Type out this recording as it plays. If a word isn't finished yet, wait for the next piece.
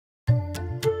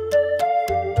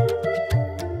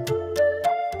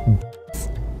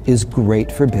is great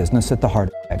for business at the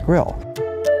Heart Attack Grill.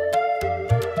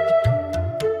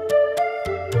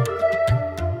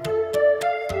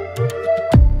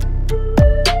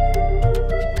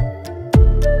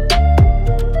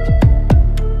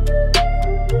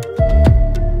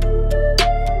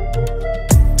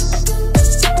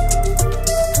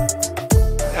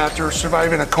 After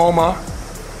surviving a coma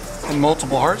and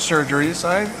multiple heart surgeries,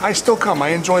 I still come. I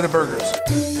enjoy the burgers.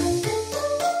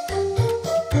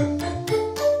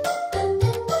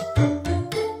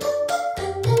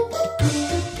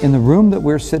 In the room that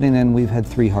we're sitting in, we've had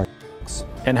 3 heart attacks.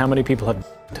 And how many people have?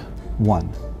 1.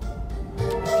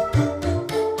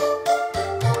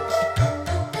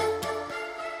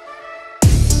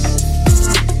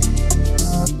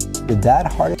 Did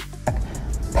that heart attack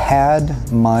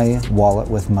pad my wallet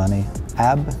with money?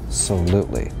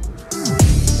 Absolutely.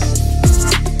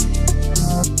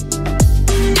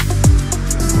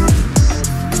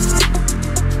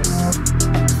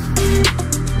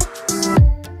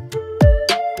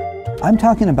 I'm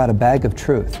talking about a bag of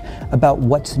truth, about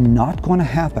what's not going to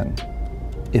happen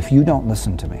if you don't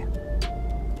listen to me.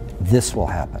 This will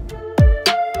happen.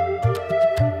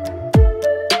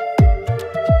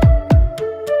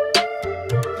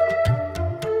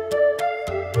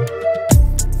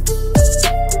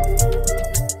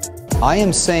 I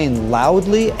am saying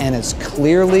loudly and as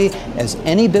clearly as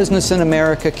any business in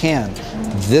America can,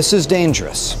 this is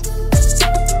dangerous.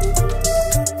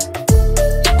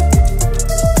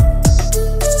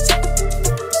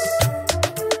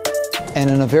 And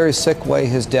in a very sick way,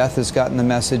 his death has gotten the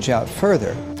message out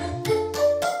further.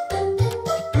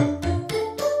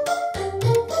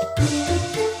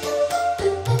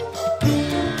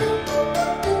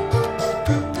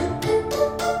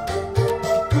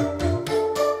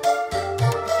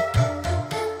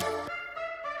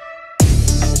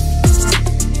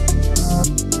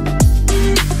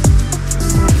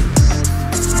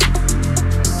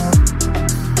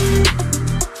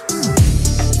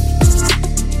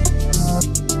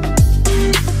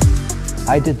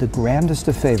 I did the grandest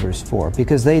of favors for,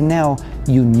 because they now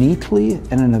uniquely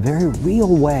and in a very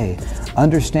real way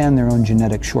understand their own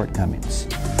genetic shortcomings.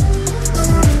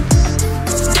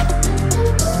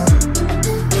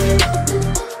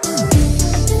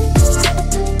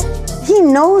 He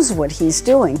knows what he's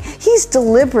doing. He's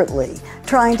deliberately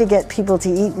trying to get people to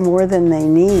eat more than they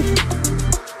need.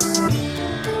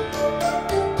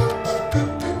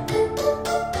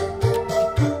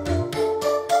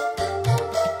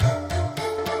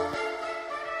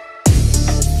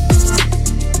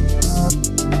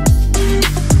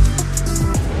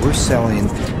 We're selling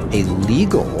a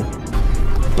legal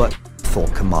but full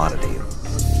commodity.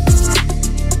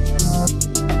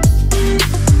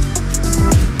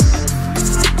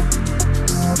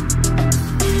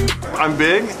 I'm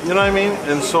big, you know what I mean?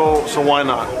 And so why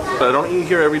not? I don't eat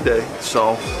here every day,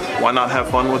 so why not have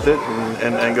fun with it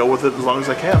and go with it as long as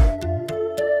I can?